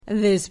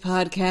This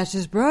podcast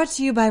is brought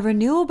to you by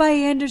Renewal by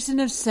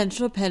Andersen of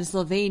Central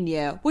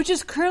Pennsylvania, which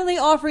is currently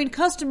offering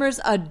customers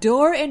a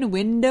door and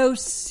window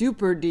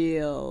super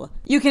deal.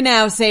 You can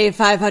now save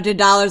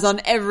 $500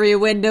 on every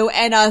window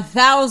and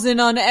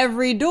 $1,000 on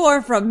every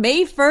door from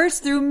May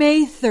 1st through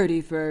May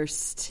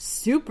 31st.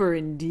 Super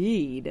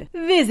indeed.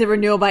 Visit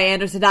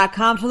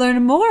renewalbyandersen.com to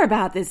learn more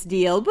about this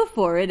deal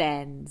before it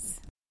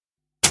ends.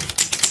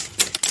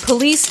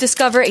 Police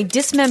discover a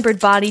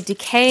dismembered body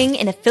decaying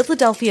in a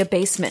Philadelphia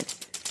basement.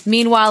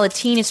 Meanwhile, a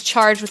teen is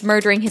charged with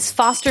murdering his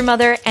foster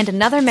mother and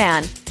another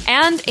man.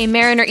 And a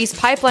Mariner East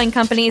pipeline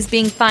company is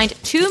being fined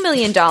 $2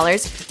 million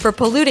for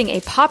polluting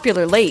a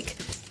popular lake.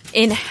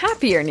 In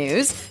happier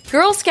news,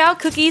 Girl Scout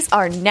cookies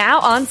are now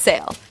on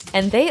sale,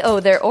 and they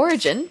owe their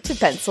origin to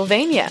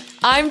Pennsylvania.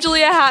 I'm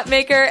Julia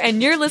Hatmaker,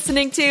 and you're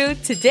listening to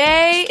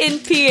Today in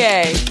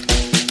PA.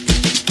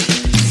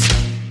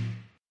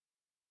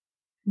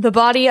 The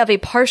body of a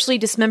partially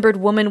dismembered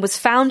woman was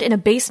found in a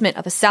basement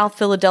of a South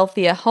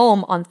Philadelphia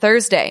home on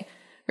Thursday,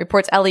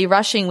 reports Ellie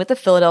Rushing with the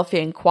Philadelphia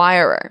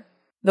Inquirer.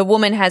 The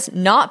woman has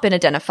not been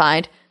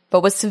identified,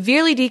 but was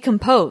severely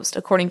decomposed,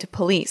 according to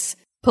police.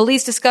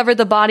 Police discovered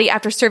the body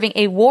after serving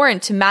a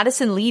warrant to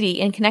Madison Leedy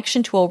in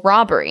connection to a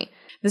robbery.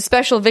 The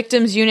Special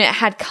Victims Unit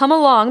had come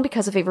along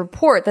because of a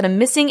report that a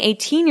missing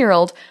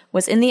 18-year-old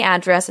was in the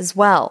address as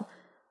well.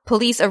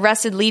 Police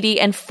arrested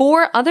Leedy and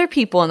 4 other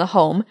people in the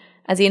home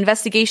as the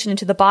investigation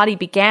into the body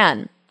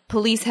began.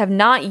 Police have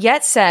not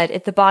yet said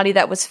if the body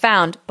that was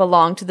found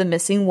belonged to the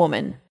missing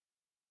woman.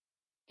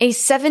 A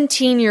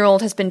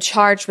 17-year-old has been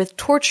charged with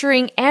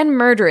torturing and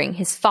murdering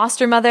his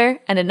foster mother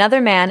and another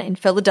man in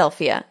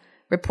Philadelphia,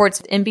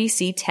 reports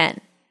NBC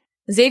 10.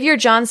 Xavier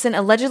Johnson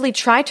allegedly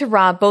tried to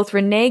rob both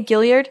Renee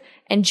Gilliard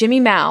and Jimmy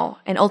Mao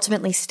and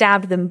ultimately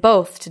stabbed them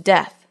both to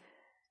death.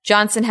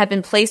 Johnson had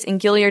been placed in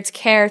Gilliard's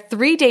care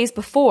 3 days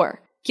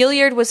before.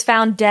 Gilliard was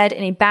found dead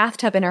in a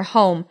bathtub in her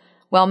home,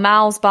 while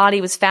Mao's body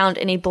was found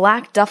in a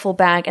black duffel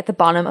bag at the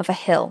bottom of a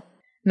hill.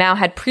 Mao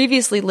had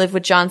previously lived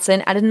with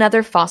Johnson at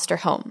another foster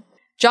home.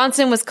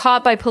 Johnson was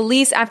caught by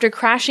police after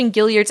crashing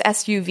Gilliard's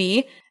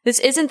SUV. This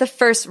isn't the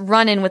first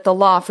run-in with the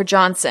law for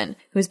Johnson,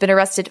 who's been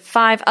arrested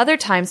 5 other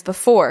times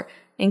before,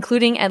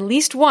 including at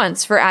least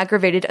once for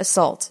aggravated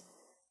assault.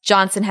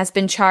 Johnson has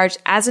been charged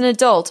as an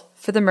adult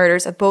for the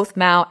murders of both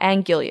Mao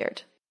and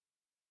Gilliard.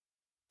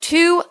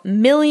 $2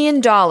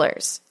 million.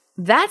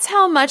 That's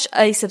how much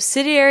a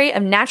subsidiary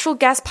of natural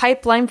gas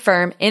pipeline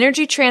firm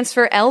Energy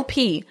Transfer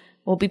LP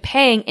will be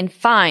paying in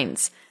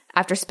fines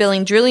after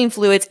spilling drilling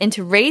fluids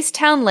into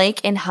Raystown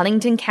Lake in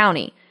Huntington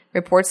County,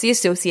 reports the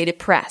Associated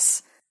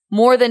Press.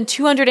 More than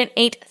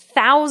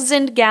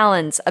 208,000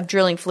 gallons of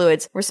drilling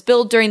fluids were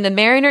spilled during the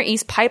Mariner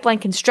East pipeline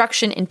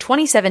construction in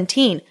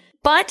 2017,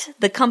 but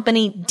the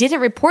company didn't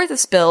report the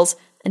spills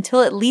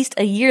until at least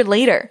a year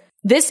later.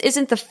 This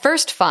isn't the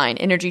first fine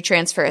Energy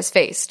Transfer has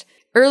faced.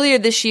 Earlier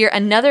this year,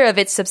 another of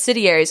its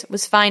subsidiaries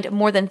was fined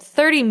more than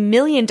 $30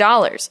 million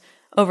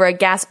over a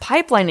gas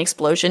pipeline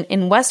explosion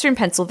in western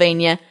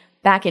Pennsylvania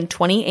back in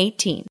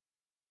 2018.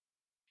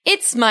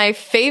 It's my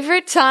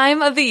favorite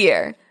time of the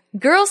year.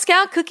 Girl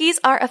Scout cookies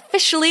are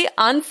officially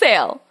on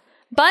sale.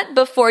 But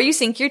before you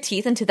sink your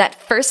teeth into that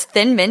first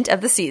Thin Mint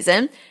of the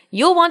season,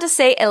 you'll want to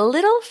say a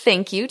little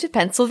thank you to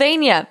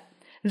Pennsylvania.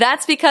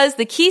 That's because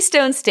the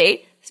Keystone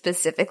State,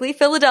 specifically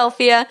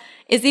Philadelphia,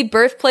 is the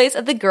birthplace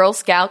of the Girl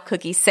Scout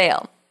cookie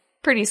sale.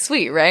 Pretty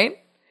sweet, right?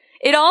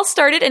 It all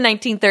started in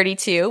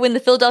 1932 when the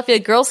Philadelphia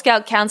Girl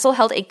Scout Council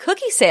held a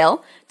cookie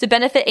sale to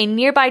benefit a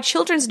nearby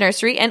children's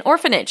nursery and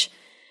orphanage.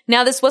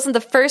 Now, this wasn't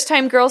the first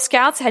time Girl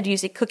Scouts had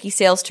used cookie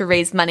sales to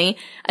raise money.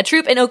 A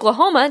troop in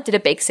Oklahoma did a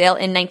bake sale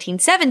in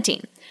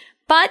 1917.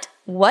 But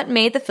what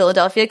made the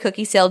Philadelphia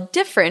cookie sale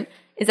different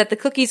is that the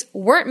cookies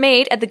weren't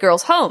made at the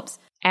girls' homes.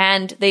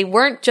 And they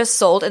weren't just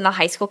sold in the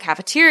high school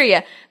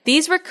cafeteria.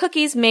 These were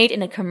cookies made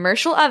in a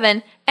commercial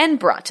oven and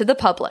brought to the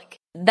public.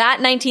 That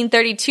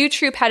 1932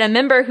 troop had a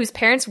member whose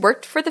parents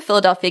worked for the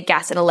Philadelphia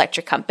Gas and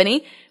Electric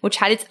Company, which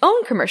had its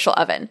own commercial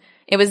oven.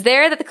 It was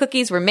there that the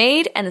cookies were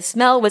made, and the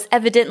smell was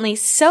evidently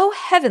so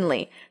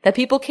heavenly that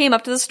people came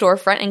up to the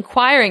storefront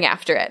inquiring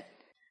after it.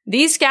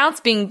 These scouts,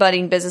 being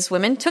budding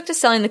businesswomen, took to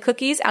selling the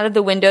cookies out of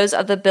the windows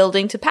of the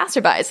building to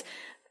passerbys.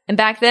 And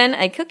back then,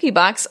 a cookie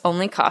box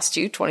only cost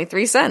you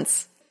 23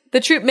 cents. The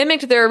troop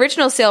mimicked their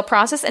original sale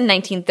process in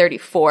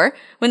 1934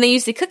 when they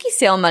used the cookie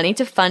sale money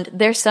to fund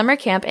their summer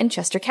camp in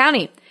Chester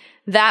County.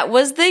 That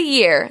was the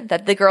year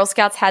that the Girl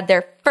Scouts had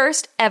their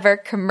first ever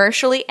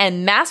commercially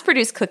and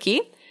mass-produced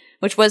cookie,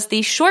 which was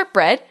the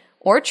shortbread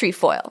or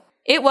trefoil.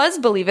 It was,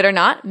 believe it or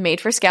not,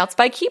 made for Scouts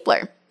by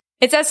Keebler.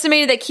 It's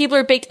estimated that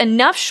Keebler baked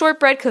enough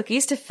shortbread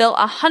cookies to fill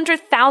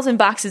 100,000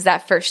 boxes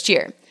that first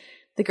year.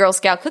 The Girl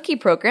Scout cookie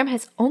program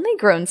has only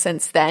grown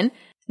since then.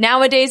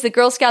 Nowadays, the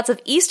Girl Scouts of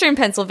Eastern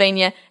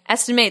Pennsylvania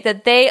estimate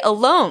that they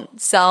alone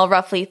sell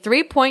roughly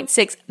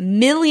 3.6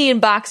 million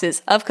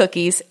boxes of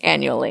cookies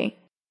annually.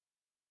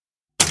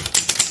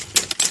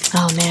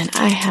 Oh man,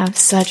 I have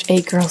such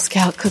a Girl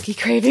Scout cookie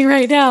craving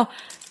right now.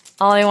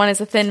 All I want is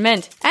a thin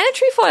mint and a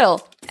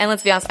trefoil. And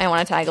let's be honest, I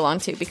want to tag along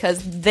too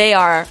because they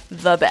are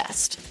the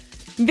best.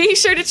 Be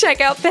sure to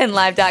check out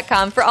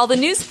PennLive.com for all the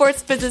news,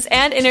 sports, business,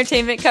 and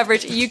entertainment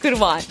coverage you could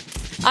want.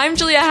 I'm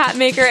Julia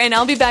Hatmaker, and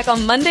I'll be back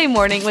on Monday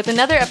morning with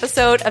another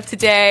episode of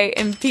Today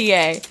in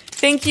PA.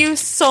 Thank you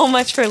so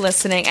much for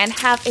listening, and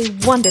have a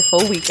wonderful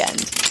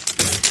weekend.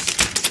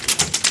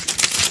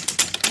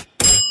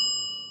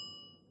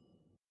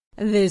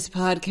 This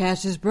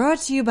podcast is brought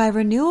to you by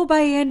Renewal by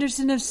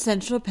Andersen of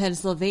Central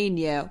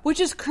Pennsylvania, which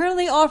is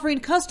currently offering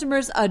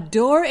customers a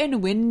door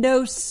and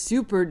window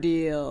super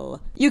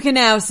deal. You can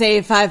now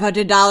save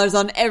 $500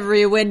 on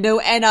every window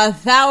and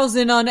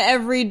 $1,000 on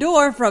every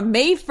door from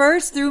May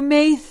 1st through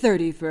May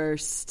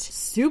 31st.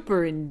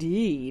 Super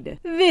indeed.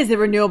 Visit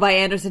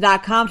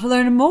renewalbyandersen.com to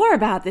learn more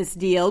about this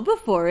deal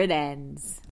before it ends.